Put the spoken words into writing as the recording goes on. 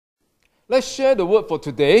Let's share the word for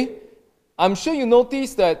today. I'm sure you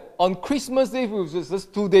noticed that on Christmas Day, which was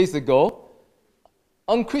just 2 days ago,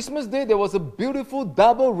 on Christmas Day, there was a beautiful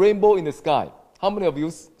double rainbow in the sky. How many of you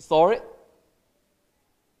saw it?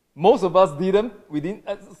 Most of us didn't. We didn't.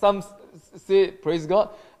 Some say, praise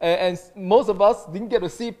God. And most of us didn't get to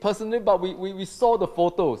see it personally, but we saw the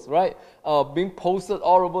photos, right? Being posted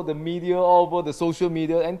all over the media, all over the social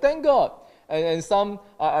media, and thank God. And some,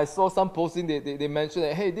 I saw some posting, they mentioned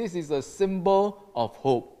that, hey, this is a symbol of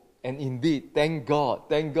hope. And indeed, thank God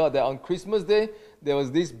that on Christmas Day, there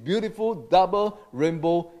was this beautiful double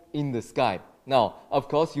rainbow in the sky. Now, of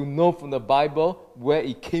course, you know from the Bible where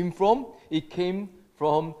it came from. It came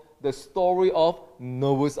from the story of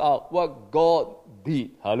Noah's Ark, what God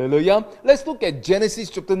did. Hallelujah. Let's look at Genesis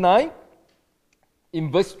chapter 9,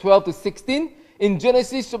 in verse 12 to 16. In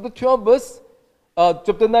Genesis chapter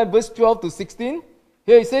 9, verse 12 to 16,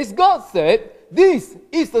 here it says, God said, "This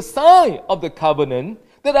is the sign of the covenant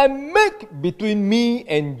that I make between me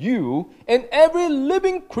and you and every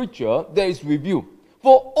living creature that is with you,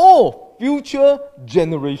 for all future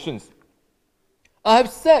generations. I have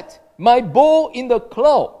set my bow in the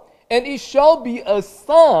cloud, and it shall be a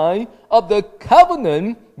sign of the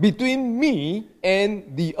covenant between me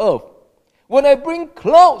and the earth. When I bring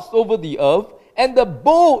clouds over the earth, and the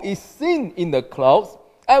bow is seen in the clouds,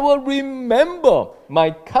 I will remember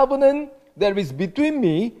my covenant that is between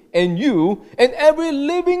me and you and every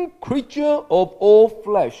living creature of all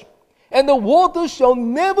flesh. And the water shall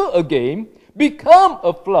never again become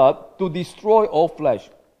a flood to destroy all flesh.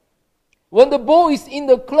 When the bow is in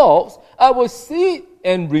the clouds, I will see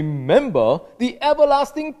and remember the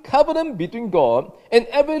everlasting covenant between God and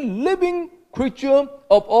every living creature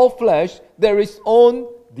of all flesh that is on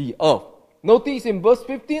the earth." Notice in verse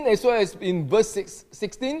 15 as well as in verse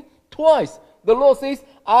 16, twice the Lord says,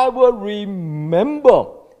 "I will remember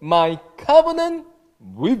my covenant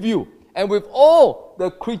with you and with all the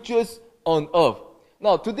creatures on earth."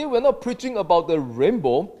 Now, today we're not preaching about the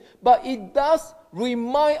rainbow, but it does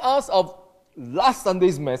remind us of last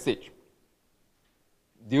Sunday's message.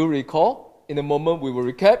 Do you recall? In a moment we will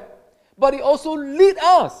recap. But it also leads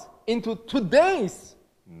us into today's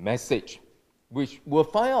message, which we'll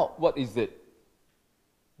find out what is it.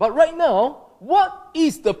 But right now, what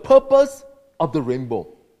is the purpose of the rainbow?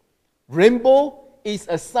 Rainbow is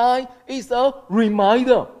a sign, it's a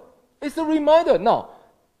reminder. It's a reminder. Now,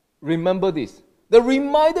 remember this. The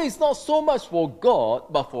reminder is not so much for God,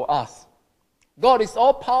 but for us. God is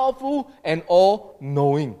all-powerful and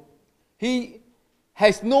all-knowing. He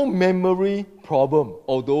has no memory problem,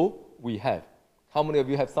 although we have. How many of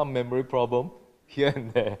you have some memory problem here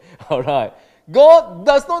and there? All right. God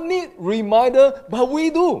does not need reminder, but we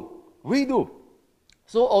do. We do.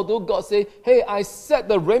 So although God says, "Hey, I set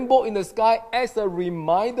the rainbow in the sky as a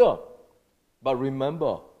reminder," but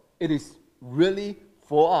remember, it is really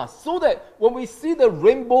for us. So that when we see the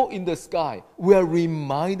rainbow in the sky, we are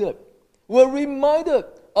reminded. We're reminded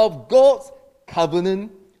of God's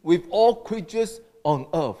covenant with all creatures on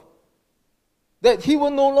earth. That He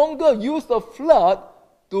will no longer use the flood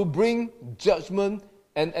to bring judgment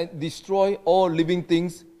and destroy all living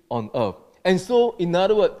things on earth. And so, in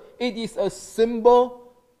other words, it is a symbol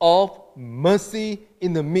of mercy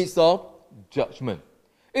in the midst of judgment.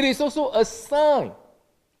 It is also a sign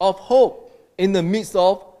of hope in the midst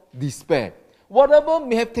of despair. Whatever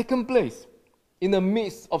may have taken place in the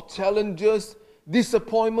midst of challenges,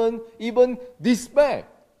 disappointment, even despair,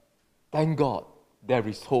 thank God there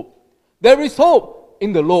is hope. There is hope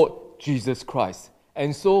in the Lord Jesus Christ.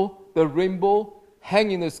 And so the rainbow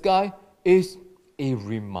hang in the sky is a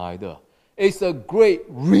reminder. It's a great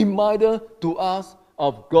reminder to us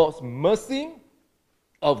of God's mercy,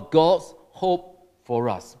 of God's hope for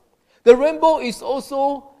us. The rainbow is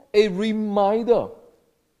also a reminder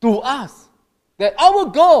to us that our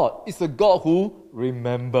God is a God who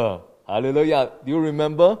remembers. Hallelujah. Do you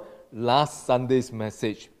remember last Sunday's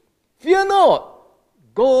message? Fear not,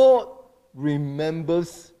 God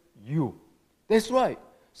remembers you. That's right.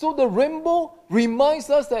 So the rainbow reminds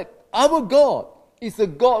us that our God is a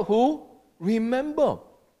God who remembers.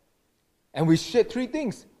 And we shared three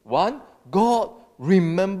things. One, God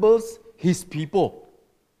remembers His people.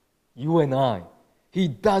 You and I. He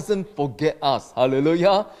doesn't forget us.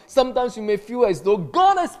 Hallelujah. Sometimes you may feel as though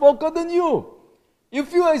God has forgotten you. You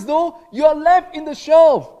feel as though you are left in the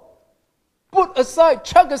shelf. Put aside,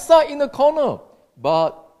 chuck aside in the corner.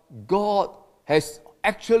 But God has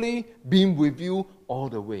actually been with you all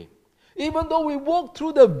the way. Even though we walk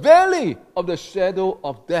through the valley of the shadow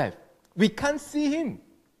of death, we can't see Him.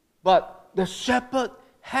 But the shepherd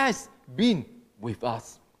has been with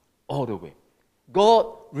us all the way.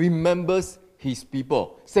 God remembers His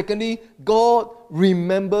people. Secondly, God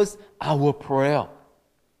remembers our prayer.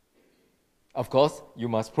 Of course, you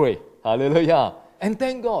must pray. Hallelujah. And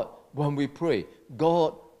thank God, when we pray,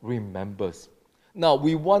 God remembers. Now,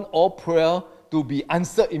 we want all prayer to be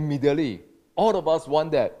answered immediately. All of us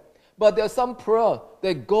want that. But there are some prayer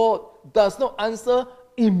that God does not answer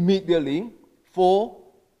immediately for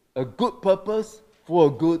a good purpose, for a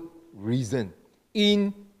good reason.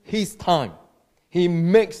 In His time. He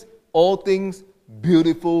makes all things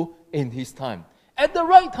beautiful in His time. At the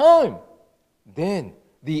right time, then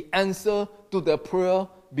the answer to the prayer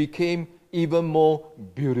became even more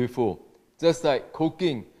beautiful. Just like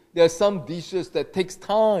cooking, there are some dishes that takes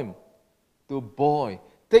time to boil,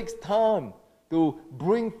 takes time to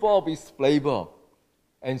bring forth its flavor.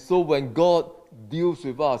 And so when God deals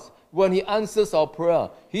with us, when He answers our prayer,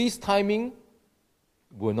 His timing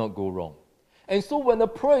will not go wrong. And so when the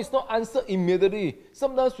prayer is not answered immediately,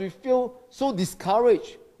 sometimes we feel so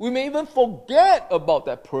discouraged. We may even forget about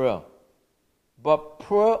that prayer. But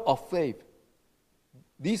prayer of faith,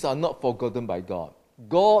 these are not forgotten by God.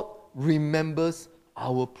 God remembers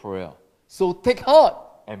our prayer. So take heart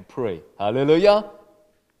and pray. Hallelujah.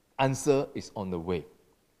 Answer is on the way.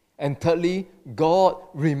 And thirdly, God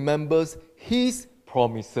remembers His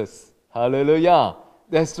promises. Hallelujah.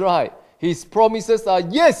 That's right. His promises are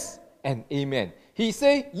yes and amen. He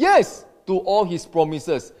said yes to all His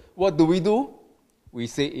promises. What do? We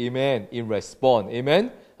say amen in response.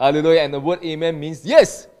 Amen. Hallelujah. And the word amen means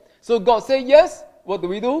yes. So God said yes. What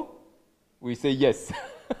do? We say yes.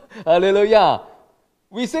 Hallelujah.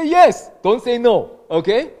 We say yes. Don't say no.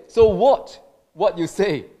 Okay? So what you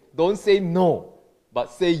say. Don't say no.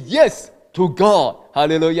 But say yes to God.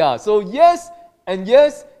 Hallelujah. So yes and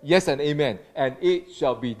yes, yes and amen. And it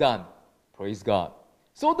shall be done. Praise God.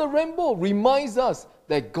 So the rainbow reminds us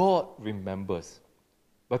that God remembers.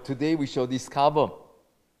 But today we shall discover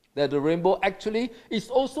that the rainbow actually is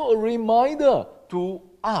also a reminder to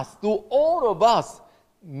us, to all of us,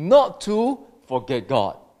 not to forget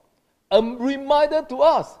God. A reminder to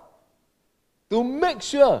us to make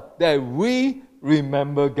sure that we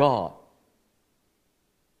remember God.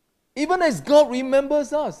 Even as God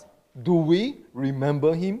remembers us, do we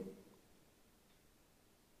remember Him?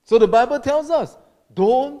 So the Bible tells us,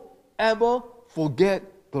 don't ever forget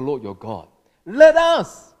the Lord your God. Let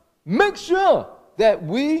us make sure that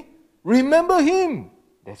we remember Him.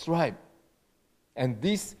 That's right. And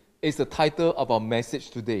this is the title of our message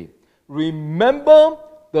today. Remember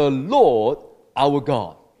the Lord our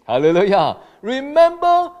God. Hallelujah.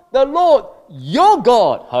 Remember the Lord your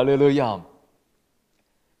God. Hallelujah.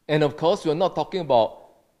 And of course, we're not talking about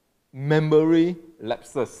memory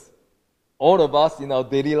lapses. All of us in our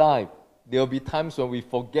daily life, there will be times when we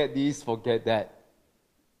forget this, forget that.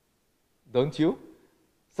 Don't you?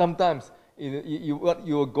 Sometimes you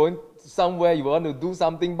are going somewhere, you want to do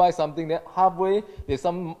something, buy something, then halfway there's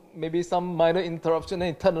maybe some minor interruption,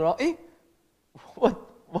 and you turn around,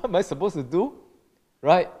 what am I supposed to do?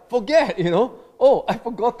 Right? Forget, Oh, I've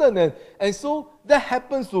forgotten. And so that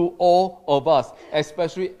happens to all of us,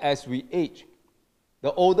 especially as we age.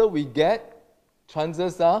 The older we get,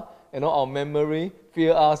 chances are, our memory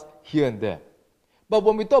fails us here and there. But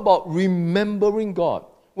when we talk about remembering God,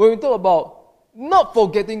 when we talk about not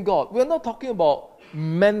forgetting God, we're not talking about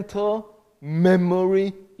mental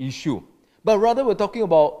memory issue, but rather we're talking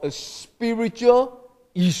about a spiritual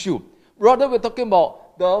issue. Rather, we're talking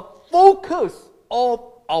about the focus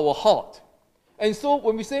of our heart. And so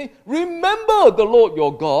when we say, remember the Lord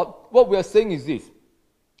your God, what we are saying is this,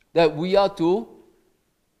 that we are to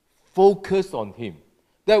focus on Him,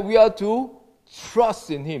 that we are to trust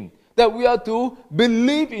in Him, that we are to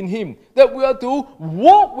believe in Him, that we are to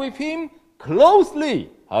walk with Him closely.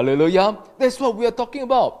 Hallelujah. That's what we are talking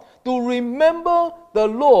about. To remember the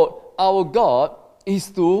Lord our God is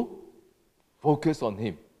to focus on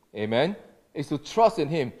Him. Amen. It's to trust in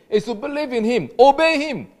Him. It's to believe in Him, obey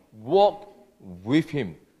Him, walk with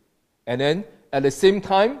Him. And then at the same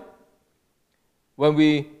time, when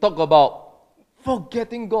we talk about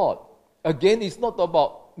forgetting God, again, it's not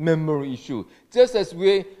about memory issue. Just as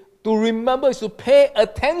to remember is to pay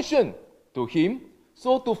attention to Him,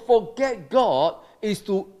 so to forget God is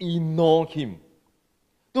to ignore Him.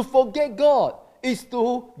 To forget God is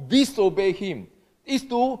to disobey Him. Is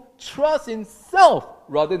to trust in self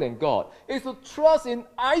rather than God. Is to trust in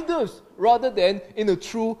idols rather than in the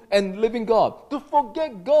true and living God. To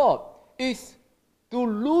forget God is to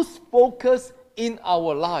lose focus in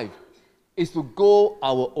our life. Is to go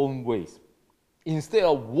our own ways instead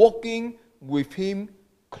of walking with Him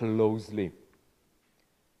closely.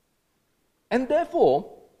 And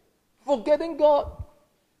therefore, forgetting God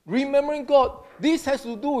Remembering God, this has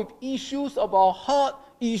to do with issues of our heart,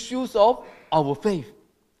 issues of our faith.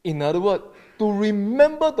 In other words, to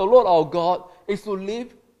remember the Lord our God is to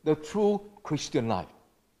live the true Christian life.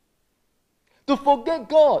 To forget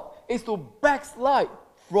God is to backslide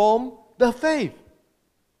from the faith.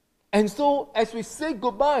 And so, as we say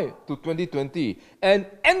goodbye to 2020 and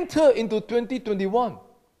enter into 2021,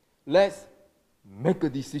 let's make a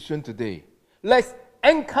decision today. Let's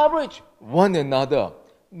encourage one another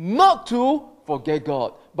not to forget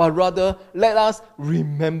God, but rather let us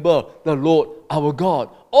remember the Lord our God,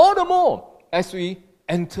 all the more as we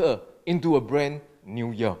enter into a brand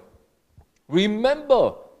new year.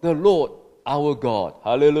 Remember the Lord our God.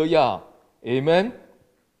 Hallelujah. Amen.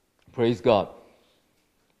 Praise God.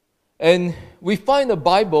 And we find in the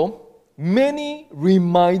Bible many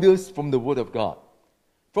reminders from the Word of God.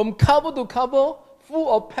 From cover to cover,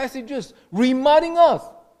 full of passages reminding us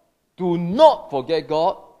to not forget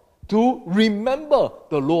God, to remember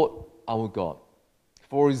the Lord our God.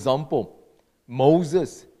 For example,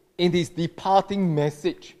 Moses, in his departing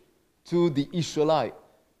message to the Israelites,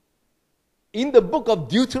 in the book of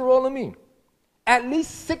Deuteronomy, at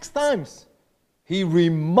least 6 times, he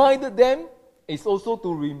reminded them. It's also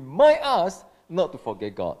to remind us not to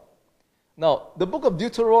forget God. Now, the book of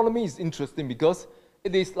Deuteronomy is interesting because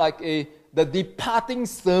it is like the departing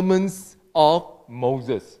sermons of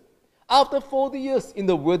Moses. After 40 years in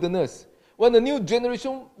the wilderness, when the new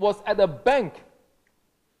generation was at the bank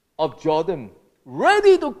of Jordan,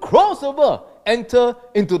 ready to cross over, enter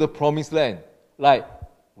into the promised land, like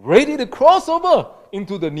ready to cross over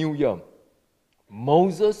into the new year,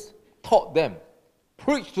 Moses taught them,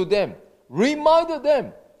 preached to them, reminded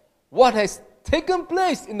them what has taken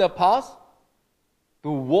place in the past,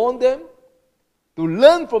 to warn them, to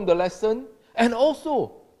learn from the lesson, and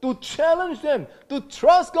also to challenge them to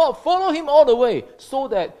trust God, follow Him all the way, so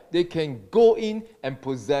that they can go in and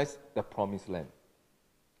possess the promised land.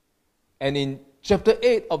 And in chapter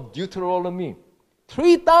 8 of Deuteronomy,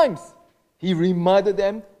 3 times he reminded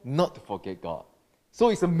them not to forget God. So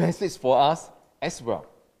it's a message for us as well.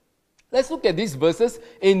 Let's look at these verses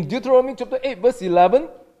in Deuteronomy chapter 8, verse 11.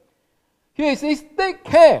 Here it says, take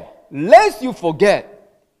care lest you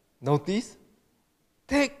forget. Notice,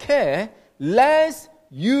 take care lest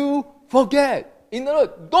you forget. In other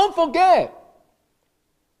words, don't forget.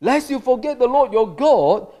 Lest you forget the Lord your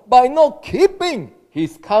God by not keeping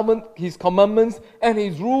His commandments and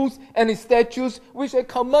His rules and His statutes, which I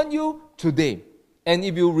command you today. And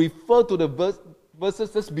if you refer to the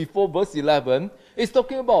verses just before verse 11, it's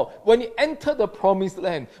talking about when you enter the promised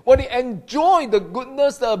land, when you enjoy the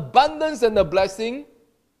goodness, the abundance, and the blessing,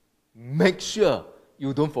 make sure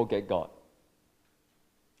you don't forget God.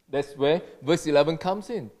 That's where verse 11 comes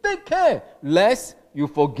in. Take care lest you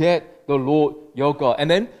forget the Lord your God.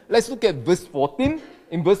 And then let's look at verse 14.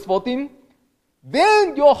 In verse 14,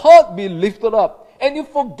 then your heart be lifted up, and you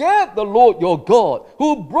forget the Lord your God,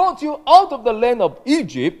 who brought you out of the land of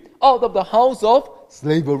Egypt, out of the house of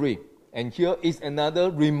slavery. And here is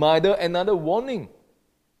another reminder, another warning.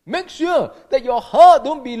 Make sure that your heart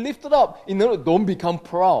don't be lifted up. In other words, don't become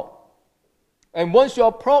proud. And once you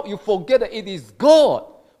are proud, you forget that it is God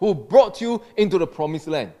who brought you into the promised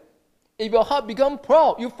land. If your heart becomes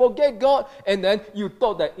proud, you forget God, and then you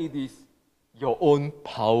thought that it is your own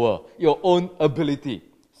power, your own ability.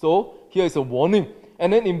 So here is a warning.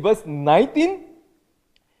 And then in verse 19,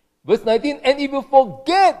 and if you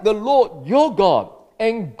forget the Lord your God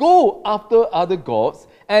and go after other gods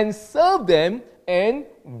and serve them and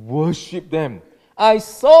worship them, I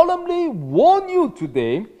solemnly warn you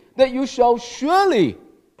today that you shall surely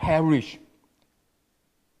perish.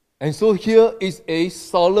 And so here is a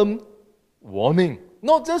solemn warning,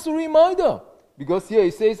 not just a reminder. Because here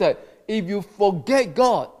it says that if you forget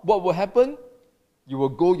God, what will happen? You will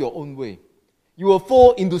go your own way. You will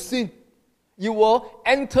fall into sin. You will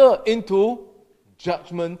enter into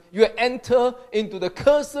judgment. You will enter into the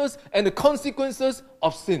curses and the consequences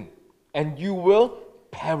of sin. And you will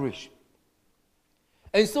perish.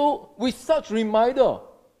 And so, with such reminder,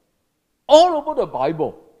 all over the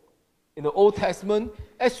Bible, in the Old Testament,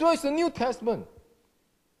 as well as the New Testament,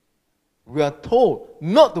 we are told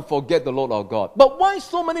not to forget the Lord our God. But why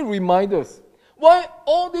so many reminders? Why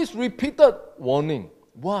all this repeated warning?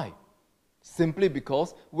 Why? Simply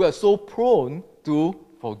because we are so prone to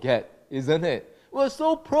forget, isn't it? We're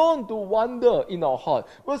so prone to wander in our heart.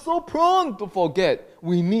 We're so prone to forget.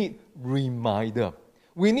 We need reminder.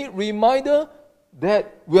 We need reminder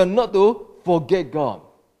that we are not to forget God.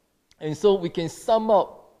 And so we can sum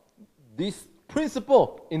up this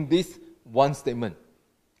principle in this one statement.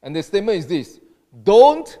 And the statement is this: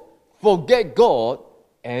 don't forget God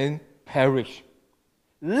and perish.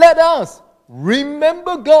 Let us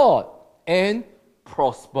remember God and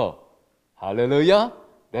prosper. Hallelujah.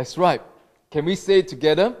 That's right. Can we say it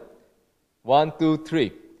together? 1, 2,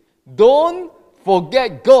 3. Don't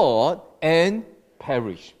forget God and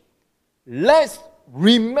perish. Let's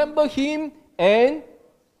remember Him and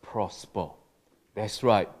prosper. That's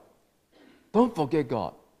right. Don't forget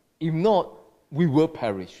God. If not, we will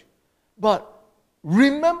perish. But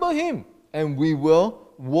remember Him and we will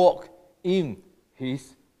walk in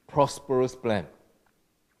His prosperous plan.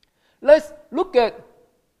 Let's look at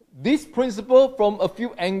this principle from a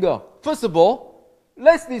few angles. First of all,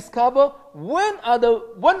 let's discover when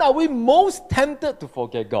are we most tempted to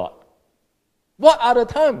forget God? What are the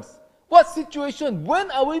times? What situation?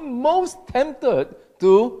 When are we most tempted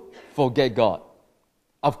to forget God?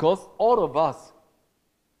 Of course, all of us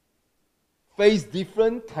face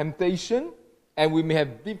different temptation, and we may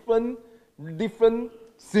have different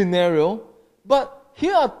scenario. But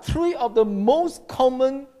here are 3 of the most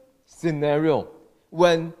common scenario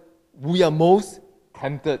when we are most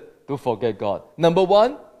tempted to forget God. Number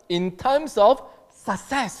 1, in times of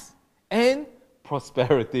success and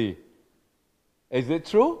prosperity. Is it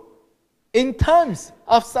true? In times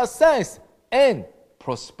of success and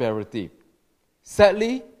prosperity.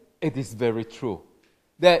 Sadly, it is very true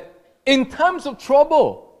that in times of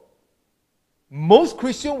trouble, most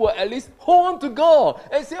Christians will at least hold on to God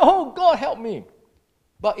and say, oh, God, help me.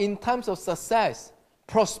 But in times of success,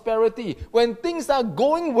 prosperity, when things are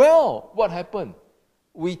going well, what happens?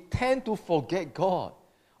 We tend to forget God.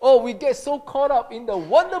 Oh, we get so caught up in the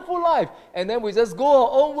wonderful life, and then we just go our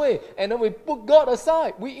own way, and then we put God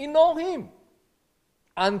aside. We ignore Him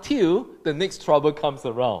until the next trouble comes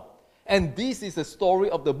around. And this is the story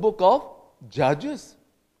of the book of Judges.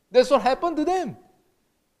 That's what happened to them.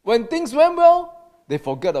 When things went well, they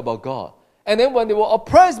forgot about God. And then when they were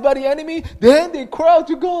oppressed by the enemy, then they cried out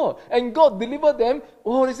to God. And God delivered them.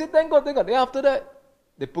 Oh, they said, thank God, thank God. Then after that,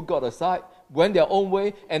 they put God aside, went their own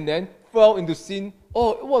way, and then fell into sin.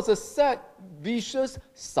 Oh, it was a sad, vicious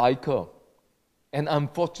cycle. And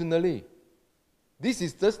unfortunately, this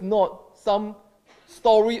is just not some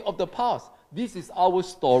story of the past. This is our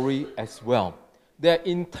story as well. That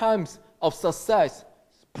in times of success,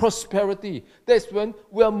 prosperity, that's when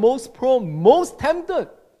we are most prone, most tempted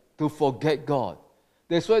to forget God.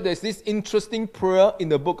 That's why there's this interesting prayer in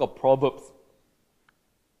the book of Proverbs.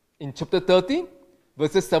 In chapter 30,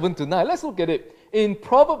 verses 7 to 9. Let's look at it. In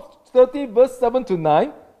Proverbs 30, verse 7 to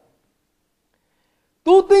 9,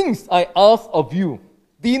 2 things I ask of you.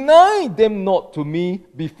 Deny them not to me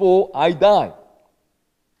before I die.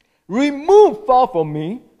 Remove far from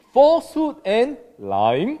me falsehood and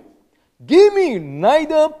lying. Give me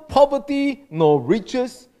neither poverty nor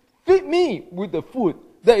riches. Feed me with the food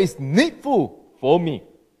that is needful for me.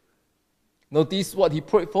 Notice what he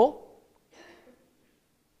prayed for.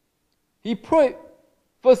 He prayed,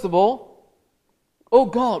 first of all, oh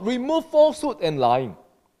God, remove falsehood and lying.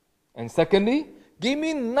 And secondly, give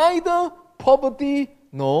me neither poverty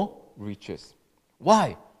nor riches.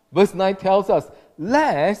 Why? Verse 9 tells us,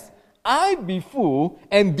 lest I be fool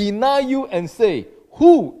and deny you and say,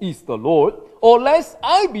 who is the Lord? Or lest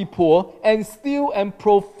I be poor and steal and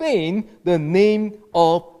profane the name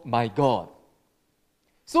of my God.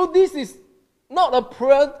 So this is not a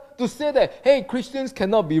prayer to say that, hey, Christians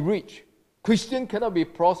cannot be rich. Christians cannot be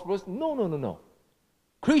prosperous. No.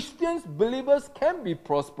 Christians, believers can be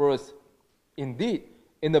prosperous. Indeed,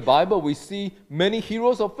 in the Bible we see many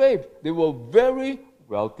heroes of faith. They were very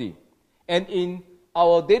wealthy. And in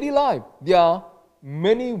our daily life, there are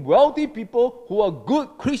many wealthy people who are good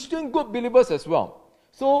Christian, good believers as well.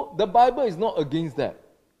 So the Bible is not against that.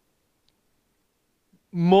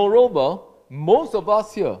 Moreover, most of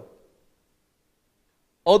us here,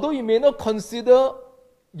 although you may not consider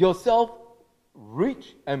yourself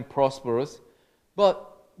rich and prosperous,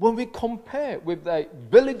 but when we compare with the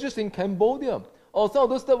villages in Cambodia or some of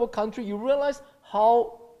those third world countries, you realize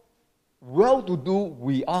how well-to-do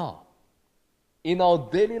we are in our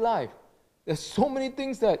daily life. There's so many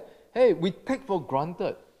things that, hey, we take for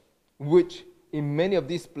granted, which in many of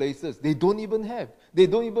these places, they don't even have. They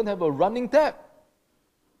don't even have a running tap.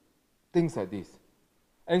 Things like this.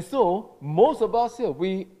 And so, most of us here,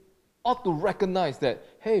 we ought to recognize that,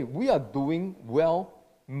 hey, we are doing well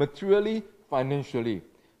materially, financially.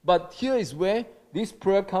 But here is where this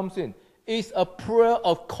prayer comes in. It's a prayer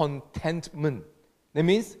of contentment. That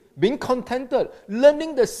means being contented,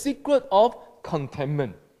 learning the secret of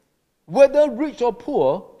contentment. Whether rich or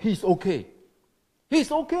poor, he's okay.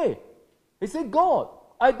 He's okay. He said, God,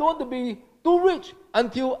 I don't want to be too rich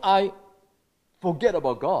until I forget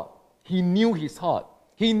about God. He knew his heart.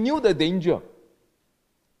 He knew the danger.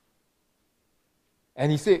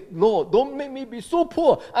 And he said, Lord, don't make me be so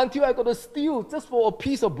poor until I got to steal just for a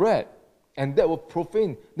piece of bread. And that will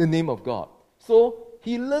profane the name of God. So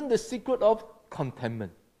he learned the secret of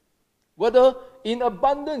contentment. Whether in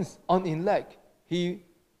abundance or in lack, he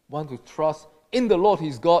wants to trust in the Lord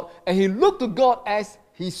his God, and he looked to God as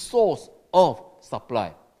his source of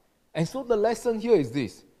supply. And so the lesson here is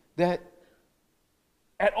this, that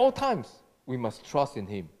at all times we must trust in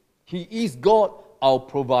him. He is God, our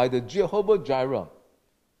provider, Jehovah Jireh.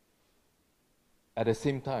 At the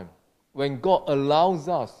same time, when God allows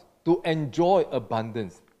us to enjoy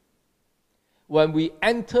abundance, when we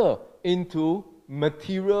enter into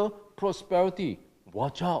material prosperity,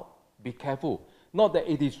 watch out, be careful. Not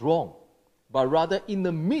that it is wrong, but rather in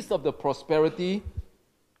the midst of the prosperity,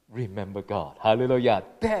 remember God. Hallelujah.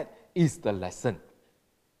 That is the lesson.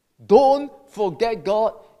 Don't forget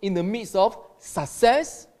God in the midst of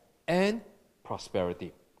success and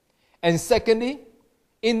prosperity. And secondly,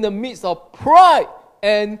 in the midst of pride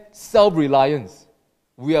and self-reliance,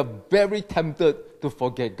 we are very tempted to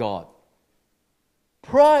forget God.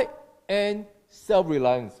 Pride and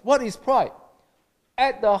self-reliance. What is pride?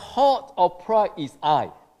 At the heart of pride is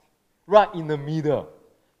I, right in the middle.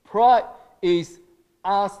 Pride is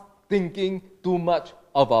us thinking too much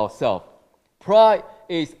of ourselves. Pride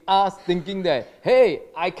is us thinking that, hey,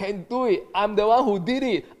 I can do it. I'm the one who did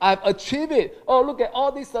it. I've achieved it. Oh, look at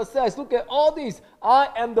all this success. Look at all this. I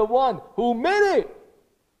am the one who made it.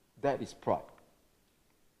 That is pride.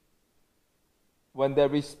 When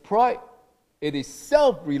there is pride, it is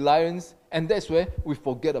self-reliance, and that's where we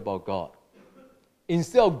forget about God.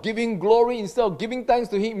 Instead of giving glory, instead of giving thanks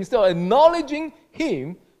to him, instead of acknowledging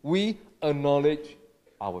him, we acknowledge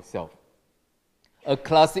ourselves. A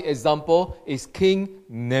classic example is King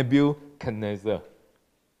Nebuchadnezzar.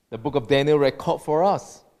 The book of Daniel records for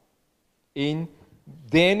us. In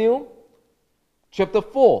Daniel chapter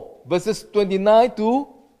 4, verses 29 to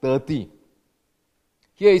 30.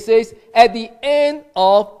 Here it says, at the end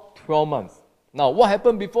of 12 months. Now, what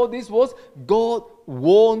happened before this was God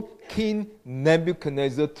warned King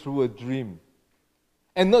Nebuchadnezzar through a dream.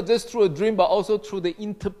 And not just through a dream, but also through the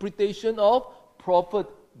interpretation of prophet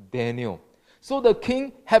Daniel. So the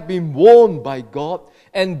king had been warned by God,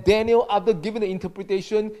 and Daniel, after giving the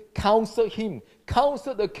interpretation, counseled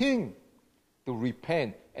the king to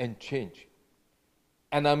repent and change.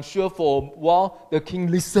 And I'm sure for a while, the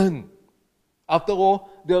king listened. After all,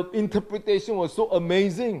 the interpretation was so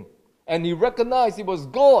amazing. And he recognized it was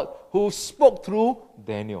God who spoke through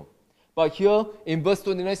Daniel. But here in verse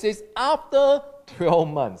 29 it says, after 12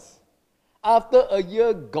 months, after a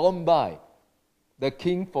year gone by, the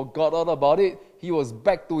king forgot all about it. He was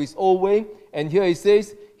back to his old way. And here it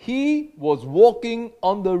says, he was walking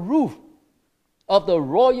on the roof of the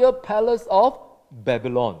royal palace of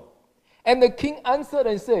Babylon. And the king answered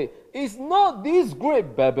and said, is not this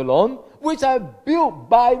great Babylon, which I built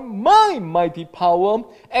by my mighty power,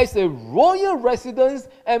 as a royal residence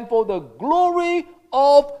and for the glory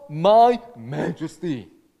of my majesty?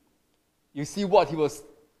 You see what he was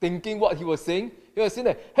thinking, what he was saying? He was saying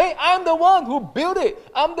that, hey, I'm the one who built it.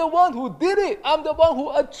 I'm the one who did it. I'm the one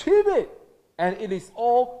who achieved it. And it is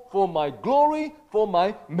all for my glory, for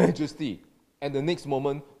my majesty. And the next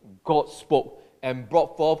moment, God spoke and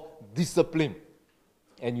brought forth discipline.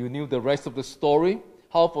 And you knew the rest of the story,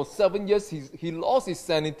 how for 7 years he lost his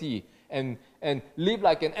sanity and lived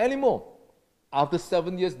like an animal. After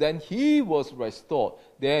 7 years, then he was restored.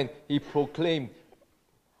 Then he proclaimed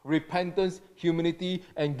repentance, humility,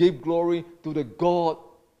 and gave glory to the God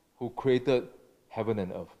who created heaven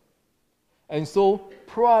and earth. And so,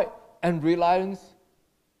 pride and reliance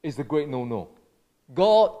is a great no-no.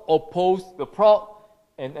 God opposed the proud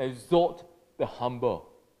and exalt the humble.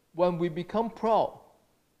 When we become proud,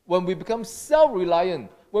 when we become self-reliant,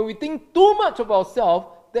 when we think too much of ourselves,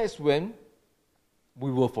 that's when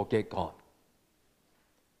we will forget God.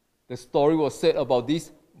 The story was said about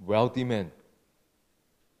this wealthy man.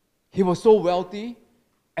 He was so wealthy,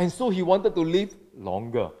 and so he wanted to live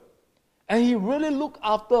longer. And he really looked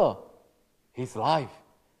after his life.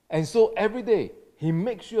 And so every day, he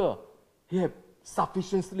made sure he had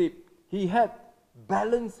sufficient sleep. He had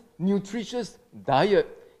balanced, nutritious diet.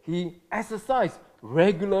 He exercised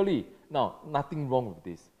regularly. Now, nothing wrong with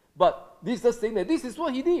this. But this is saying that this is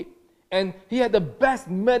what he did. And he had the best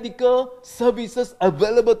medical services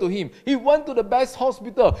available to him. He went to the best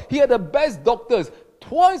hospital. He had the best doctors.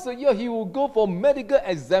 Twice a year, he would go for medical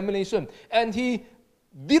examination. And he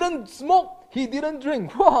didn't smoke. He didn't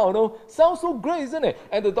drink. Wow, sounds so great, isn't it?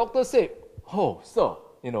 And the doctor said, oh, sir,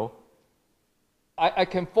 I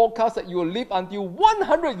can forecast that you will live until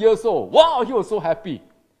 100 years old. Wow, he was so happy.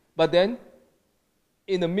 But then,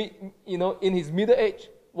 in his middle age,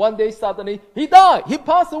 one day suddenly he died. He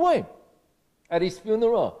passed away. At his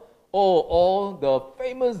funeral, all the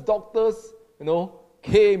famous doctors,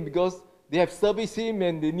 came because they have serviced him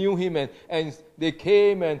and they knew him and they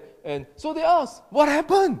came and so they asked, what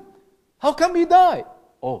happened? How come he died?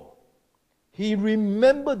 Oh, he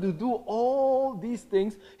remembered to do all these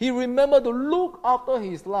things. He remembered to look after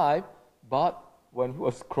his life, but when he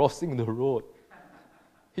was crossing the road,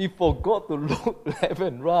 he forgot to look left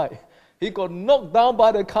and right. He got knocked down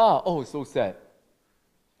by the car. Oh, so sad.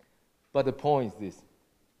 But the point is this.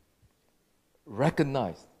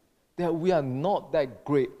 Recognize that we are not that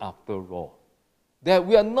great after all. That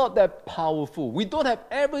we are not that powerful. We don't have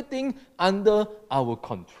everything under our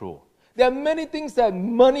control. There are many things that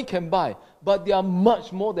money can buy, but there are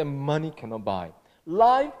much more than money cannot buy.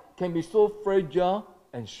 Life can be so fragile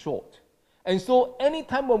and short. And so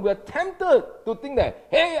anytime when we are tempted to think that,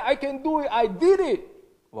 hey, I can do it, I did it.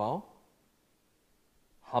 Well,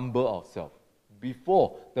 humble ourselves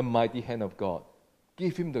before the mighty hand of God.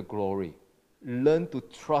 Give Him the glory. Learn to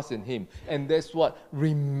trust in Him. And that's what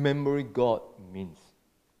remembering God means.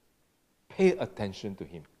 Pay attention to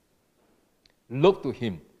Him. Look to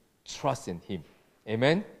Him. Trust in Him.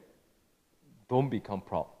 Amen? Don't become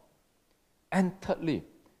proud. And thirdly,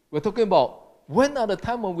 we're talking about when are the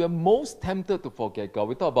time when we are most tempted to forget God.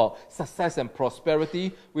 We talk about success and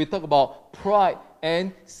prosperity. We talk about pride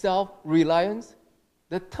and self-reliance.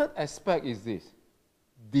 The third aspect is this: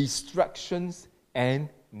 distractions and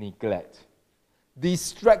neglect.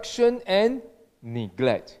 Distraction and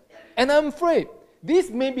neglect. And I'm afraid this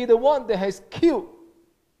may be the one that has killed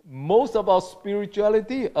most of our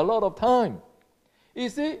spirituality a lot of time. You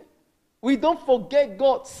see, we don't forget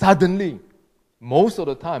God suddenly. Most of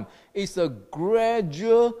the time, it's a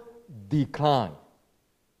gradual decline.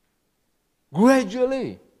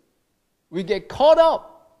 Gradually, we get caught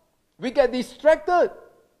up, we get distracted,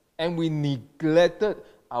 and we neglected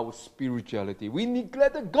our spirituality. We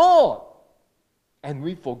neglected God, and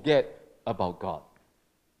we forget about God.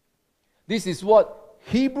 This is what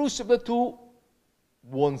Hebrews chapter 2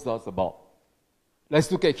 warns us about.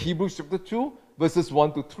 Let's look at Hebrews chapter 2, verses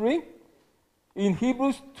 1 to 3. In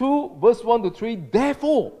Hebrews 2, verse 1 to 3,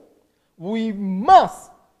 therefore, we must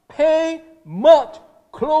pay much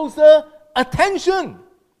closer attention.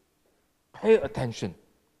 Pay attention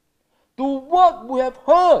to what we have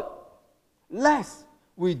heard, lest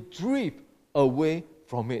we drift away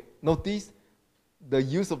from it. Notice the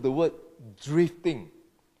use of the word drifting.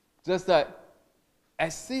 Just like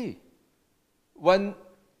at sea, when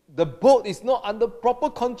the boat is not under proper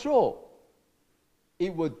control,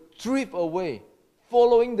 it will drift away,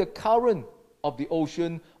 following the current of the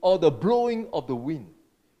ocean or the blowing of the wind.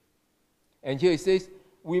 And here it says,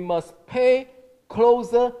 we must pay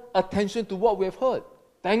closer attention to what we have heard.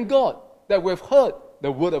 Thank God that we have heard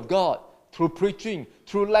the Word of God through preaching,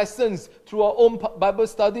 through lessons, through our own Bible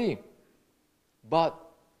study. But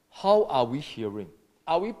how are we hearing?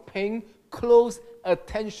 Are we paying close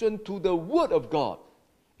attention to the Word of God?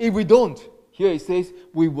 If we don't, here it says,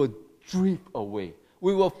 we will drift away.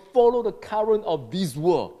 We will follow the current of this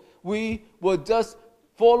world. We will just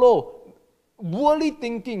follow worldly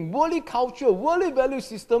thinking, worldly culture, worldly value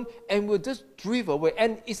system, and we'll just drift away.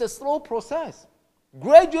 And it's a slow process.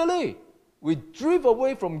 Gradually, we drift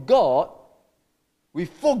away from God. We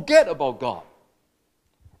forget about God.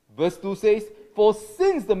 Verse 2 says, for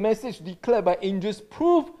since the message declared by angels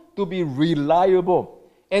proved to be reliable,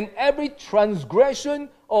 and every transgression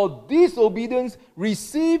or disobedience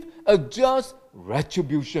received a just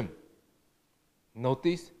retribution.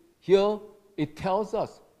 Notice here it tells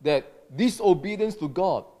us that disobedience to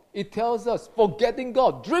God, it tells us forgetting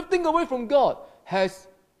God, drifting away from God has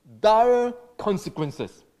dire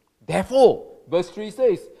consequences. Therefore, verse 3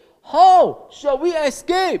 says, how shall we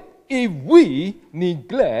escape if we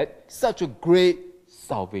neglect such a great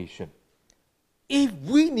salvation? If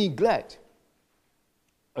we neglect,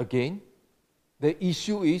 again, the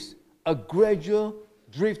issue is a gradual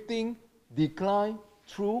drifting, decline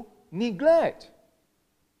through neglect.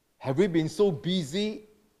 Have we been so busy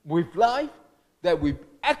with life that we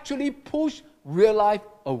actually push real life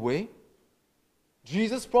away?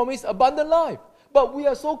 Jesus promised abundant life, but we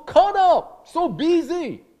are so caught up, so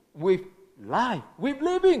busy with life, with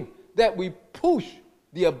living, that we push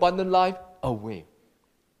the abundant life away.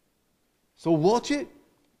 So watch it,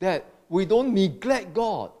 that we don't neglect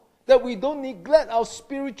God, that we don't neglect our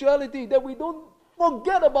spirituality, that we don't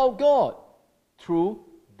forget about God through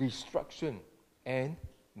distraction and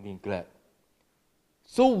neglect.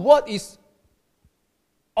 So what is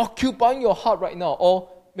occupying your heart right now? Or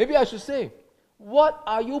maybe I should say, what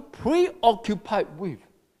are you preoccupied with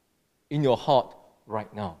in your heart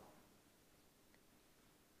right now?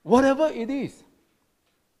 Whatever it is,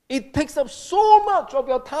 it takes up so much of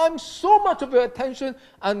your time, so much of your attention,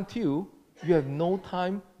 until you have no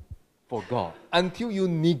time for God, until you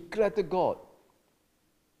neglect God.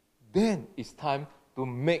 Then it's time to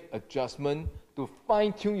make adjustment, to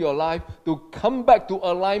fine-tune your life, to come back to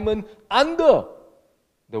alignment under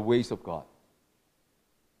the ways of God.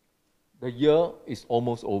 The year is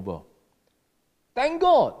almost over. Thank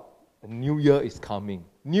God, a new year is coming.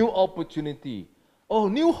 New opportunity. Oh,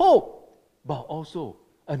 new hope. But also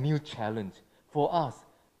a new challenge for us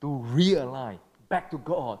to realign back to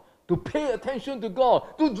God, to pay attention to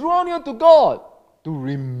God, to draw near to God, to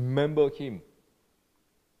remember Him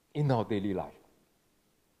in our daily life.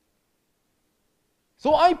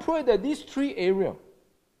 So I pray that these three areas,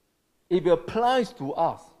 if it applies to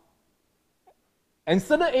us, and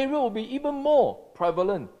certain area will be even more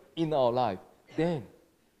prevalent in our life, then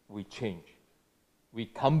we change. We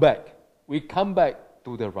come back. We come back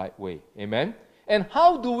to the right way. Amen? And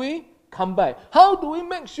how do we come back? How do we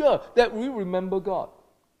make sure that we remember God?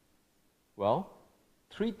 Well,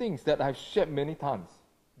 three things that I've shared many times.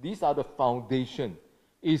 These are the foundation.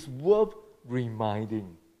 It's worth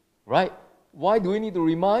reminding, right? Why do we need to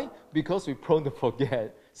remind? Because we're prone to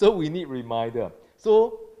forget. So we need reminder.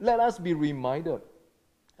 So let us be reminded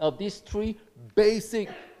of these three basic,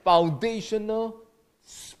 foundational,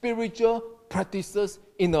 spiritual practices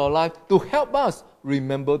in our life to help us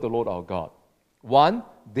remember the Lord our God. One,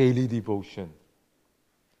 daily devotion.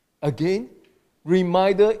 Again,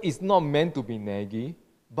 reminder is not meant to be naggy,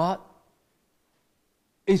 but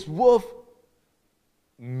it's worth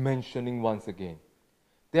mentioning once again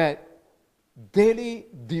that daily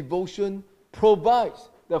devotion provides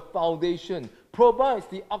the foundation, provides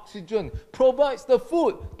the oxygen, provides the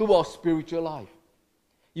food to our spiritual life.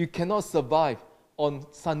 You cannot survive on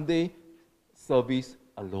Sunday service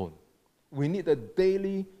alone. We need a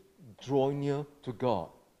daily drawing near to God.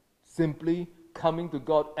 Simply coming to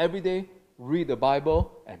God every day, read the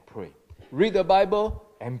Bible and pray. Read the Bible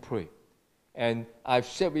and pray. And I've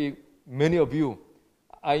shared with many of you,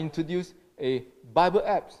 I introduced a Bible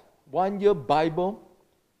app, 1 Year Bible.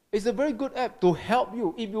 It's a very good app to help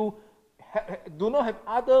you. If you do not have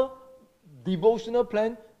other devotional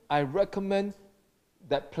plan, I recommend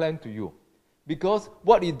that plan to you. Because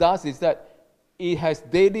what it does is that it has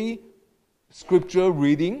daily scripture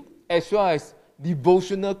reading as well as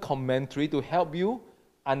devotional commentary to help you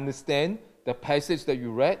understand the passage that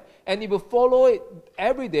you read. And if you follow it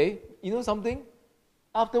every day, you know something?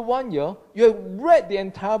 After 1 year, you have read the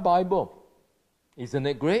entire Bible. Isn't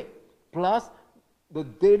it great? Plus the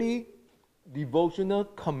daily devotional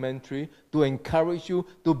commentary to encourage you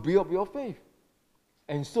to build up your faith.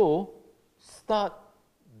 And so, start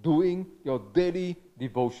doing your daily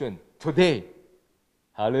devotion today.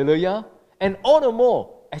 Hallelujah. And all the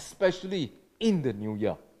more, especially in the new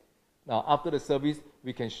year. Now, after the service,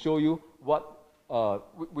 we can show you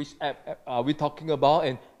which app are we talking about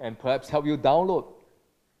and perhaps help you download.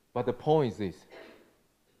 But the point is this.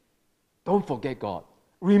 Don't forget God.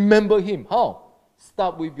 Remember Him. How?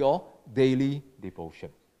 Start with your daily devotion.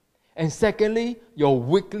 And secondly, your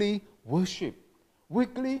weekly worship.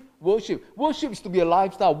 Weekly worship. Worship is to be a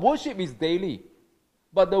lifestyle. Worship is daily.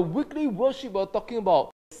 But the weekly worship we're talking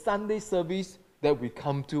about, Sunday service that we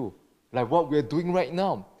come to, like what we're doing right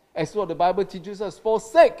now. As what the Bible teaches us,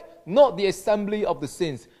 forsake not the assembly of the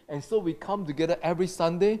saints. And so we come together every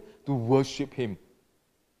Sunday to worship Him.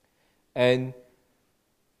 And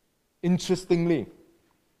interestingly,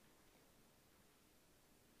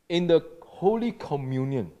 in the Holy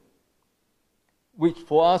Communion, which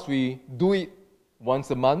for us we do it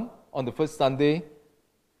once a month on the first Sunday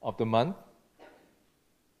of the month,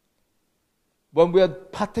 when we are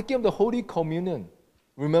partaking of the Holy Communion,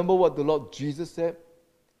 remember what the Lord Jesus said?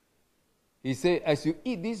 He said, as you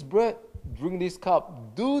eat this bread, drink this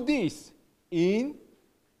cup, do this in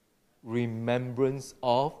remembrance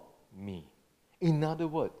of me. In other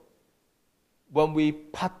words, when we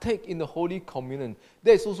partake in the Holy Communion,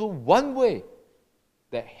 there is also one way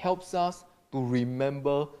that helps us to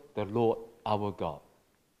remember the Lord our God.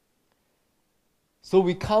 So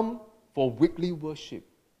we come for weekly worship.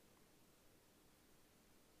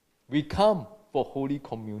 We come for Holy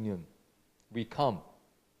Communion. We come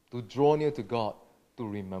to draw near to God, to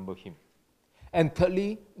remember Him. And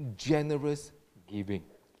thirdly, generous giving.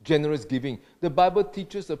 Generous giving. The Bible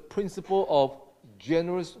teaches the principle of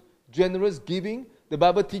generous giving. The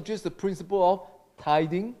Bible teaches the principle of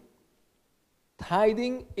tithing.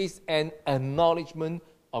 Tithing is an acknowledgement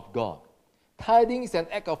of God. Tithing is an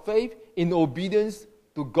act of faith in obedience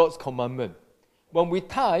to God's commandment. When we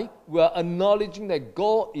tithe, we are acknowledging that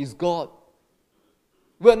God is God.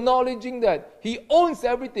 We're acknowledging that He owns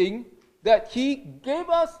everything, that He gave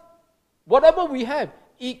us whatever we have.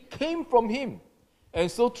 It came from Him.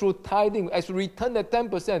 And so through tithing, as we return the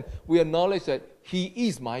 10%, we acknowledge that He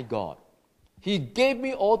is my God. He gave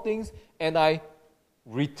me all things, and I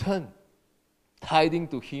return tithing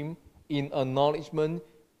to Him in acknowledgement,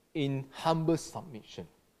 in humble submission.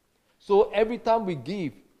 So every time we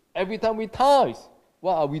give, every time we tithe,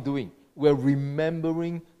 what are we doing? We're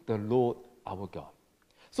remembering the Lord our God.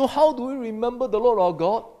 So how do we remember the Lord our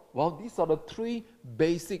God? Well, these are the three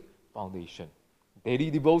basic foundations: daily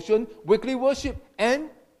devotion, weekly worship, and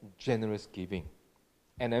generous giving.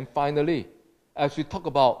 And then finally, as we talk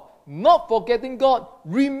about not forgetting God,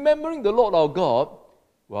 remembering the Lord our God,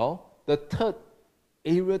 well, the third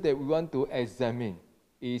area that we want to examine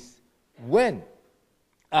is, when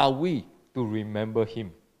are we to remember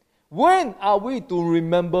Him? When are we to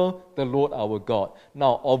remember the Lord our God?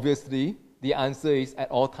 Now, obviously, the answer is at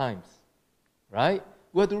all times, right?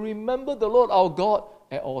 We have to remember the Lord our God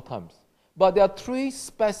at all times. But there are three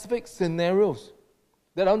specific scenarios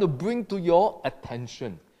that I want to bring to your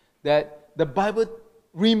attention, that the Bible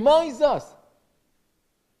reminds us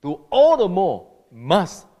to all the more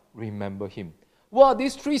must remember Him. What are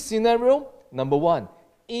these three scenarios? Number one,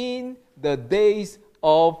 in the days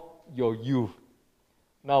of your youth.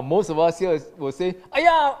 Now, most of us here will say,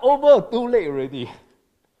 "Ayah, over, too late already."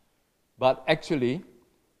 But actually,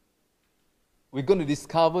 we're going to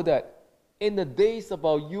discover that in the days of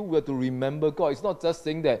our youth, we have to remember God. It's not just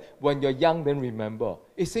saying that when you're young, then remember.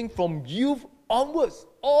 It's saying from youth onwards,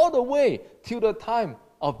 all the way till the time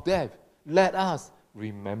of death, let us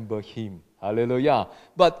remember Him. Hallelujah.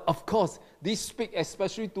 But of course, this speaks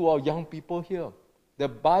especially to our young people here. The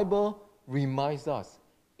Bible reminds us,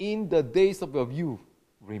 in the days of your youth,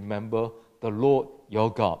 remember the Lord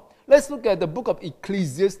your God. Let's look at the book of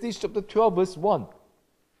Ecclesiastes chapter 12 verse 1.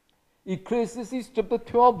 Ecclesiastes chapter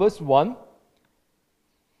 12 verse 1.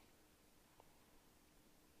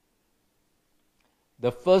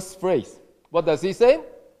 The first phrase, what does he say?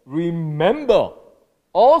 Remember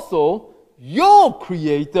also your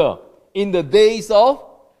Creator in the days of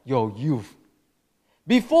your youth,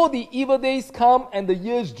 before the evil days come and the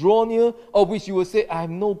years draw near, of which you will say, I have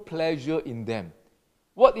no pleasure in them.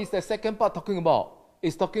 What is the second part talking about?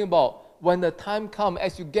 It's talking about when the time comes,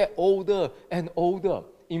 as you get older and older.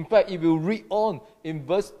 In fact, if you read on in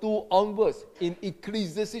verse 2 onwards, in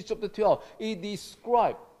Ecclesiastes chapter 12, it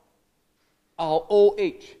describes our old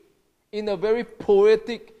age in a very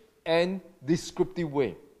poetic and descriptive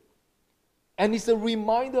way. And it's a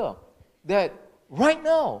reminder that right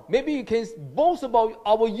now, maybe you can boast about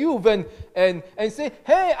our youth and say,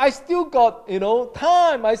 hey, I still got,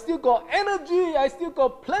 time, I still got energy, I still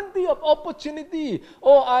got plenty of opportunity,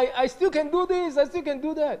 or I still can do this, I still can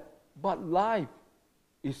do that. But life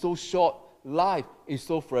is so short, life is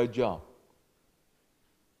so fragile.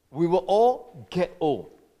 We will all get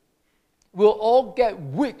old. We'll all get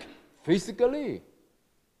weak physically.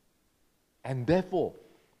 And therefore,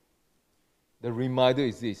 the reminder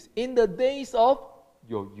is this: in the days of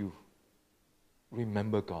your youth,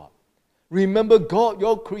 remember God. Remember God,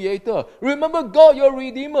 your Creator. Remember God, your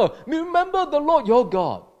Redeemer. Remember the Lord, your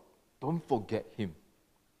God. Don't forget Him.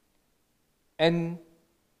 And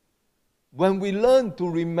when we learn to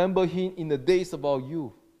remember Him in the days of our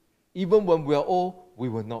youth, even when we are old, we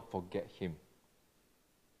will not forget Him.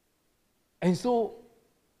 And so,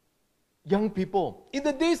 young people, in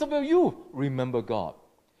the days of your youth, remember God.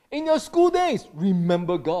 In your school days,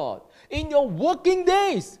 remember God. In your working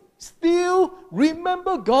days, still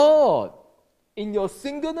remember God. In your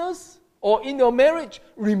singleness or in your marriage,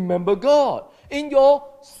 remember God. In your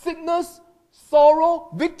sickness, sorrow,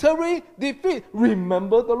 victory, defeat,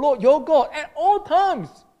 remember the Lord your God at all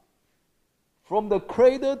times. From the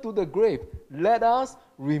cradle to the grave, let us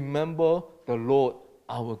remember the Lord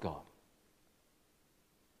our God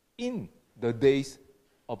in the days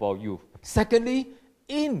of our youth. Secondly,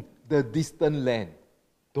 in the distant land,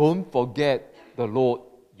 don't forget the Lord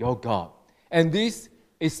your God. And this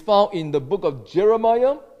is found in the book of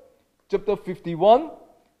Jeremiah, chapter 51,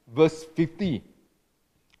 verse 50.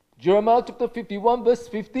 Jeremiah chapter 51, verse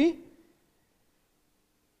 50.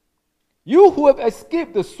 You who have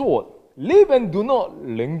escaped the sword, live and do not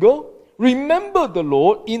linger. Remember the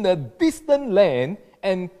Lord in a distant land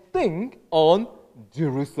and think on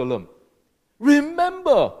Jerusalem.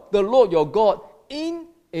 Remember the Lord your God in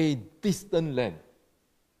a distant land.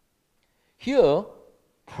 Here,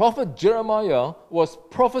 Prophet Jeremiah was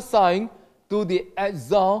prophesying to the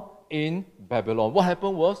exile in Babylon. What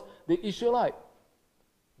happened was the Israelites,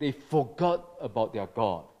 they forgot about their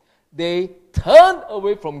God. They turned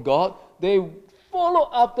away from God. They followed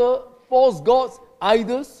after false gods,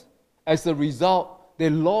 idols. As a result, they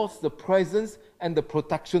lost the presence and the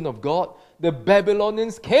protection of God. The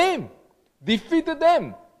Babylonians came, defeated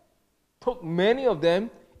them, took many of them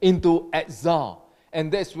into exile.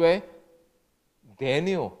 And that's where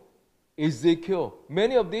Daniel, Ezekiel,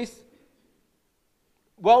 many of these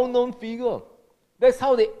well-known figures, that's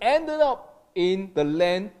how they ended up in the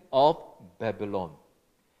land of Babylon.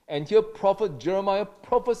 And here prophet Jeremiah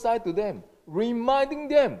prophesied to them, reminding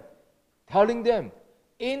them, telling them,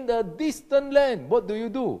 in the distant land, what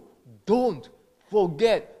do? Don't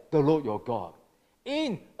forget the Lord your God.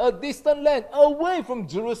 In a distant land, away from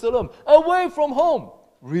Jerusalem, away from home,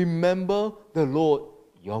 remember the Lord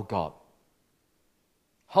your God.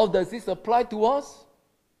 How does this apply to us?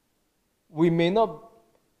 We may not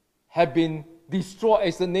have been destroyed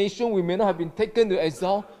as a nation, we may not have been taken to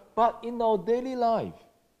exile, but in our daily life,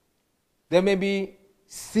 there may be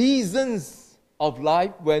seasons of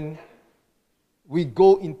life when we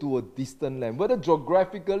go into a distant land, whether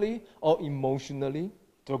geographically or emotionally.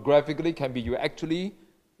 Geographically can be you actually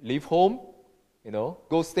leave home,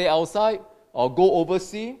 go stay outside or go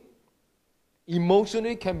overseas.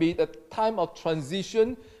 Emotionally can be the time of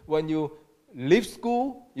transition when you leave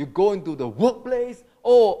school, you go into the workplace.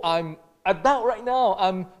 Oh, I'm adult right now,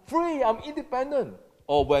 I'm free, I'm independent.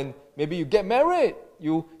 Or when maybe you get married,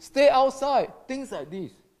 you stay outside, things like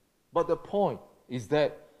this. But the point is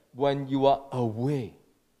that when you are away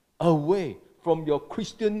from your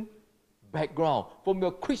Christian background, from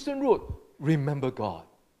your Christian root, remember God.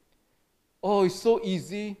 Oh, it's so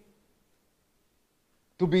easy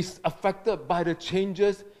to be affected by the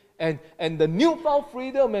changes and the newfound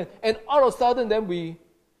freedom, and all of a sudden then we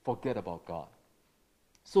forget about God.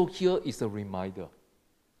 So here is a reminder.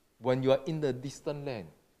 When you are in the distant land,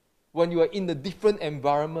 when you are in a different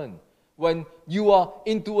environment, when you are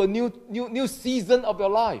into a new season of your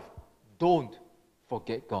life, don't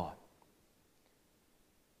forget God.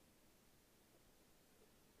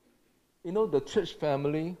 The church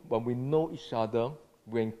family, when we know each other,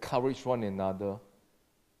 we encourage one another.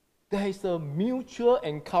 There is a mutual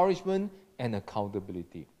encouragement and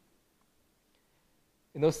accountability.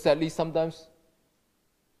 Sadly, sometimes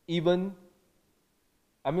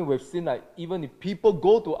we've seen even if people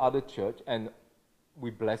go to other church and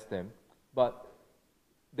we bless them, but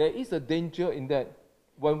there is a danger in that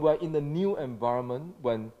when we're in a new environment,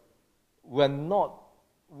 when we're not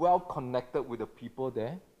well connected with the people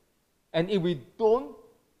there, and if we don't,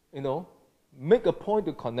 make a point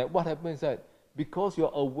to connect, what happens is that because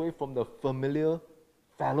you're away from the familiar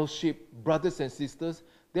fellowship, brothers and sisters,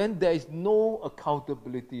 then there is no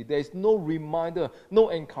accountability, there is no reminder,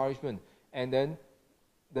 no encouragement, and then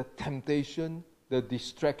the temptation, the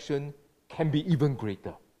distraction can be even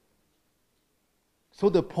greater. So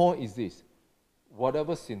the point is this: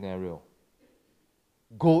 whatever scenario,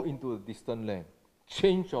 go into a distant land,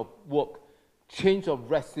 change of work, change of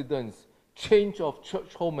residence, change of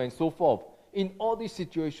church home, and so forth. In all these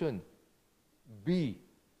situations, be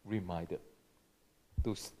reminded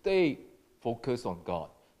to stay focused on God,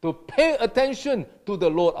 to pay attention to the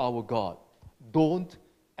Lord our God. Don't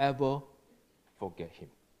ever forget Him.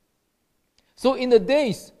 So in the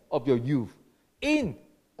days of your youth, in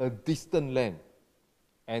a distant land,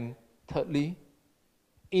 and thirdly,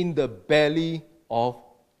 in the belly of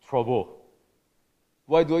trouble.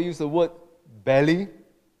 Why do I use the word belly?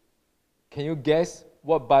 Can you guess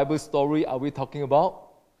what Bible story are we talking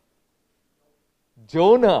about?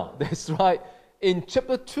 Jonah, that's right. In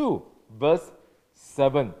chapter 2, verse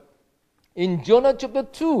 7. In Jonah chapter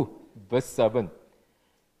 2, verse 7.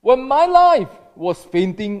 When my life was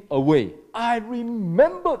fainting away, I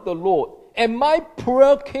remembered the Lord, and my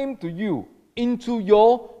prayer came to you into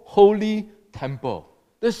your holy temple.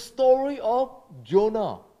 The story of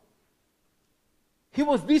Jonah. He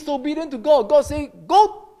was disobedient to God. God said,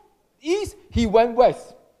 go east, he went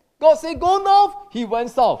west. God said, go north, he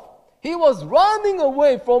went south. He was running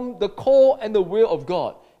away from the call and the will of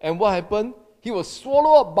God. And what happened? He was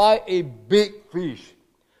swallowed up by a big fish.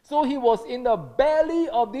 So he was in the belly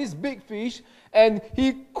of this big fish, and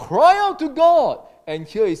he cried out to God. And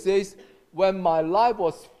here it says, when my life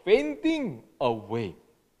was fainting away.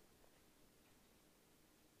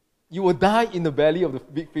 You will die in the belly of the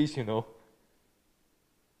big fish, You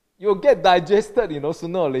will get digested,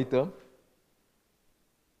 sooner or later.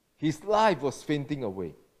 His life was fainting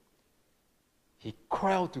away. He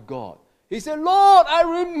cried out to God. He said, Lord, I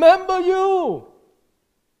remember you.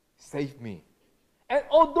 Save me. And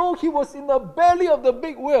although he was in the belly of the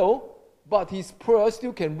big whale, but his prayer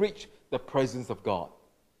still can reach the presence of God.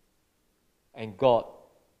 And God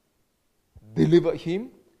delivered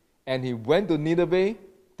him, and he went to Nineveh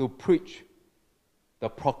to preach the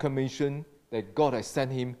proclamation that God has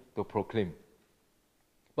sent him to proclaim.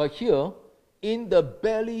 But here, in the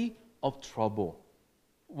belly of trouble,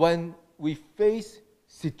 when we face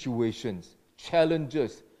situations,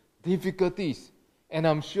 challenges, difficulties, and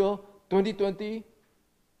I'm sure 2020,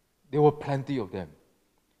 there were plenty of them.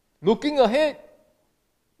 Looking ahead,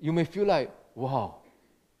 you may feel like, wow,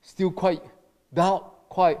 still quite doubt,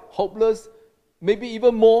 quite hopeless, maybe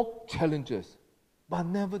even more challenges. But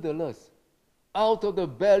nevertheless, out of the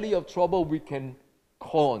belly of trouble, we can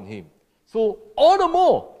call on him. So all the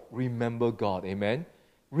more, remember God, amen?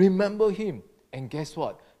 Remember him. And guess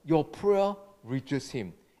what? Your prayer reaches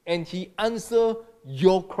him. And he answers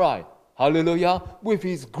your cry, hallelujah, with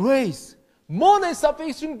his grace. More than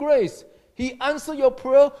sufficient grace. He answers your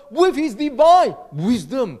prayer with his divine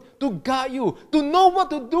wisdom to guide you, to know what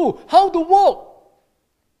to do, how to walk.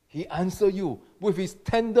 He answers you with his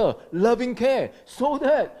tender, loving care, so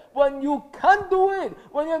that when you can't do it,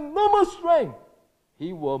 when you have no more strength,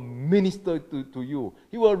 he will minister to you.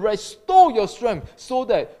 He will restore your strength so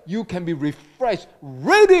that you can be refreshed,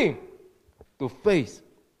 ready to face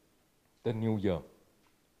the new year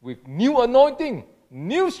with new anointing,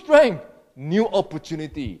 new strength, new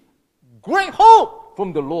opportunity, great hope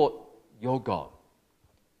from the Lord your God.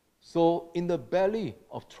 So in the belly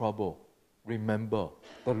of trouble, remember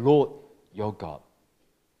the Lord your God.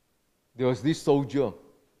 There was this soldier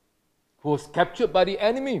who was captured by the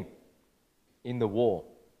enemy in the war.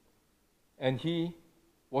 And he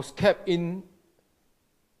was kept in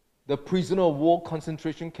the prisoner of war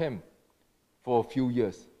concentration camp for a few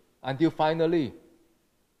years. Until finally,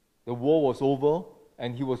 the war was over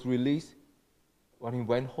and he was released. When he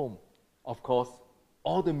went home, of course,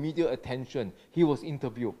 all the media attention, he was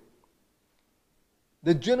interviewed.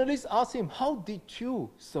 The journalist asked him, how did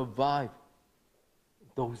you survive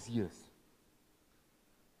those years?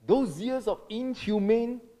 Those years of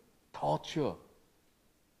inhumane torture,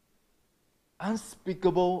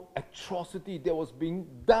 unspeakable atrocity that was being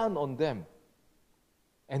done on them.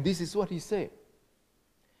 And this is what he said.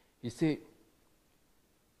 He said,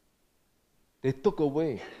 they took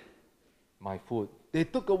away my food. They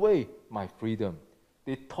took away my freedom.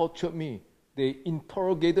 They tortured me. They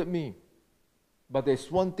interrogated me. But there's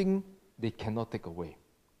one thing they cannot take away.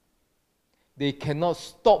 They cannot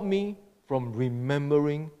stop me from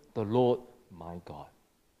remembering the Lord my God.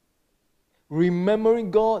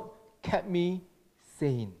 Remembering God kept me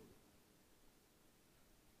sane.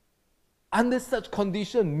 Under such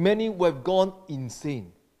condition, many would have gone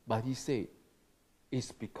insane. But he said,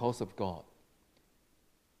 it's because of God.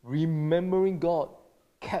 Remembering God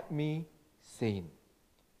kept me sane.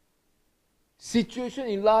 Situation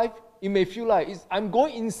in life, it may feel like I'm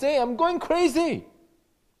going insane, I'm going crazy.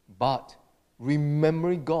 But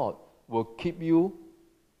remembering God will keep you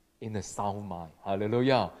in a sound mind.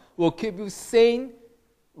 Hallelujah. Will keep you sane,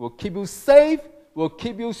 will keep you safe, will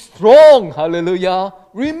keep you strong. Hallelujah.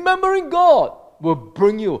 Remembering God will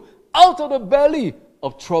bring you out of the belly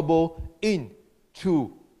of trouble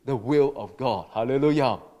into the will of God.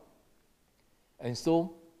 Hallelujah. And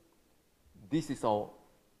so, this is our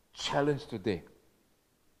challenge today.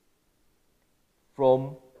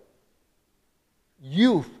 From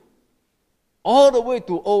youth all the way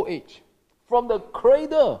to old age, from the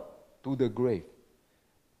cradle to the grave,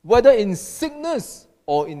 whether in sickness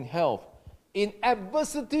or in health, in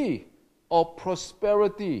adversity or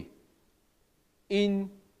prosperity, when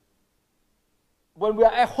we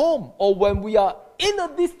are at home or when we are in a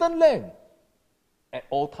distant land, at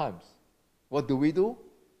all times, what do?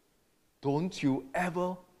 Don't you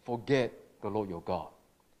ever forget the Lord your God.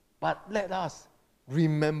 But let us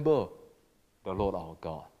remember the Lord our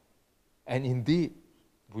God. And indeed,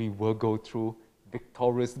 we will go through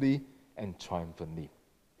victoriously and triumphantly.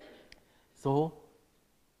 So,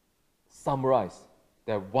 summarize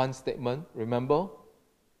that one statement, remember?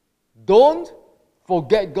 Don't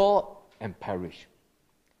forget God and perish.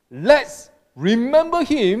 Let's remember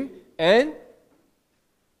him and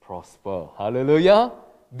prosper. Hallelujah.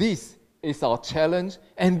 This is our challenge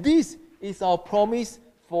and this is our promise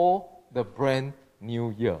for the brand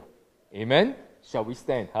new year. Amen. Shall we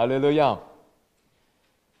stand? Hallelujah.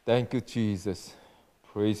 Thank you, Jesus.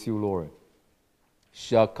 Praise you, Lord.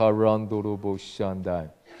 Shakarandorobo Shandai.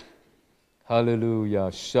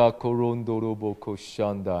 Hallelujah. Shakorondorobo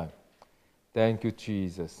Koshandai. Thank you,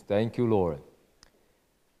 Jesus. Thank you, Lord.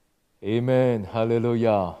 Amen.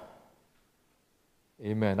 Hallelujah.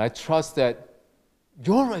 Amen. I trust that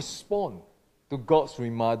your response to God's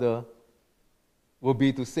reminder will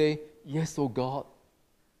be to say, yes, oh God,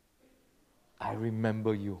 I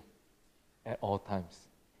remember you at all times.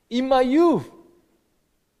 In my youth,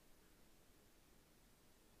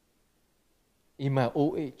 in my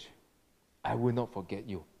old age, I will not forget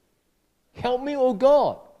you. Help me, oh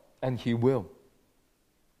God. And He will.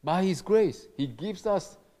 By His grace, He gives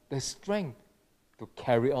us the strength to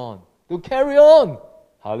carry on. To carry on.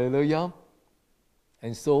 Hallelujah.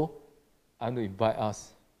 And so, I want to invite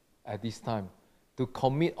us at this time to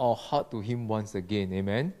commit our heart to Him once again.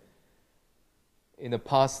 Amen. In the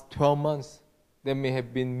past 12 months, there may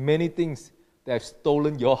have been many things that have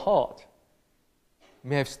stolen your heart,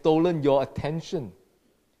 may have stolen your attention,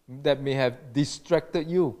 that may have distracted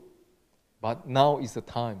you. But now is the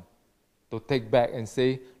time to take back and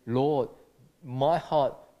say, Lord, my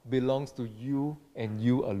heart belongs to you and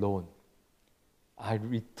you alone. I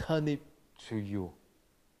return it to you.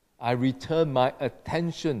 I return my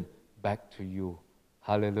attention back to you.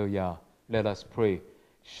 Hallelujah. Let us pray.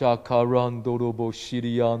 Shakaran dorobo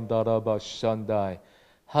shiriyan daraba shandai.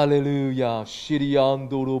 Hallelujah. Shiriyan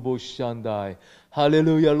dorobo shandai.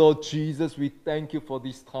 Hallelujah. Lord Jesus, we thank you for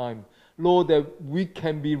this time. Lord, that we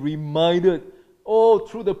can be reminded,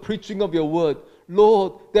 through the preaching of your word,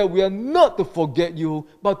 Lord, that we are not to forget you,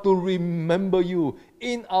 but to remember you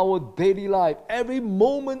in our daily life, every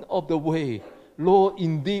moment of the way. Lord,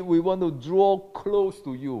 indeed, we want to draw close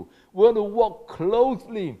to you. We want to walk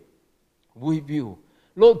closely with you.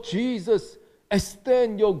 Lord Jesus,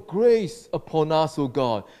 extend your grace upon us, O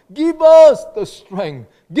God. Give us the strength.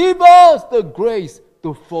 Give us the grace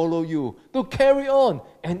to follow you, to carry on.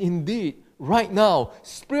 And indeed, right now,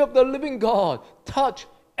 Spirit of the living God, touch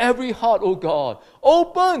every heart, O God.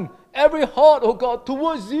 Open every heart, O God,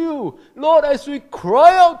 towards you. Lord, as we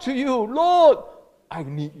cry out to you, Lord, I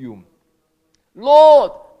need you.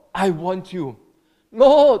 Lord, I want you.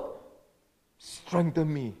 Lord,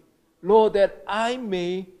 strengthen me. Lord, that I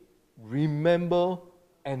may remember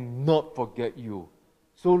and not forget you.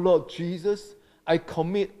 So, Lord Jesus, I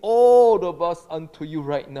commit all of us unto you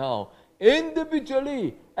right now.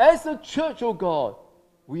 Individually, as a church, oh God,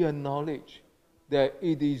 we acknowledge that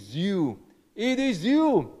it is you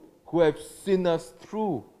who have seen us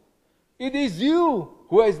through. It is you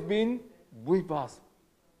who has been with us.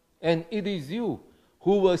 And it is you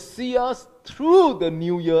who will see us through the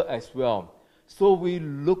new year as well. So we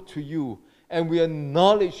look to you and we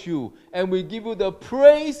acknowledge you and we give you the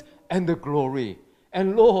praise and the glory.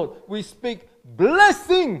 And Lord, we speak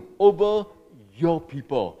blessing over your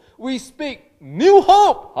people. We speak new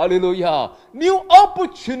hope, hallelujah, new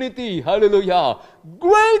opportunity, hallelujah,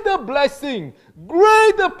 greater blessing,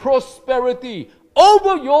 greater prosperity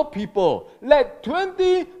over your people. Let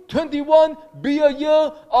 2021 be a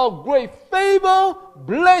year of great favor,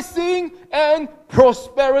 blessing, and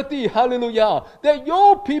prosperity, hallelujah, that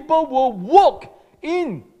your people will walk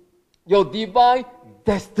in your divine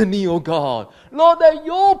destiny, O God. Lord, that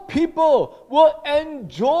your people will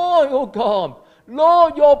enjoy, O God,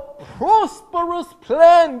 Lord, your prosperous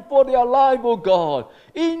plan for their life, O God.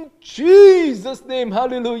 In Jesus' name,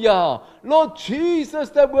 hallelujah. Lord Jesus,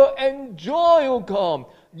 that will enjoy, O God,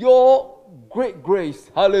 your great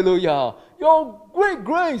grace, hallelujah. Your great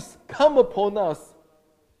grace come upon us.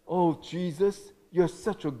 Oh, Jesus, you're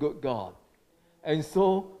such a good God. And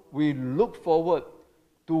so we look forward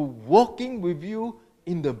to walking with you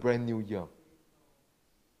in the brand new year.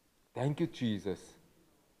 Thank you, Jesus.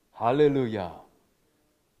 Hallelujah.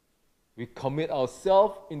 We commit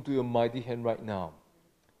ourselves into your mighty hand right now.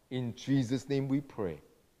 In Jesus' name we pray.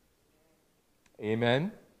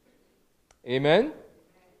 Amen. Amen.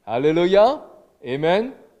 Hallelujah.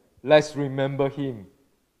 Amen. Let's remember him.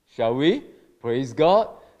 Shall we? Praise God.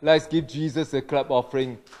 Let's give Jesus a clap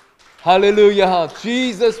offering. Hallelujah.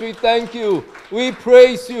 Jesus, we thank you. We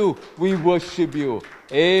praise you. We worship you.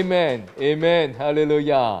 Amen. Amen.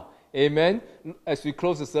 Hallelujah. Amen. As we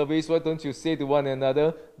close the service, why don't you say to one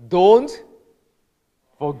another, don't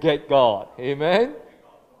forget God. Amen.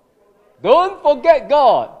 Don't forget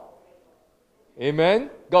God. Amen.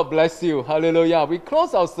 God bless you. Hallelujah. We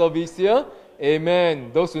close our service here.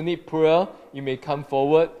 Amen. Those who need prayer, you may come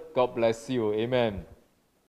forward. God bless you. Amen.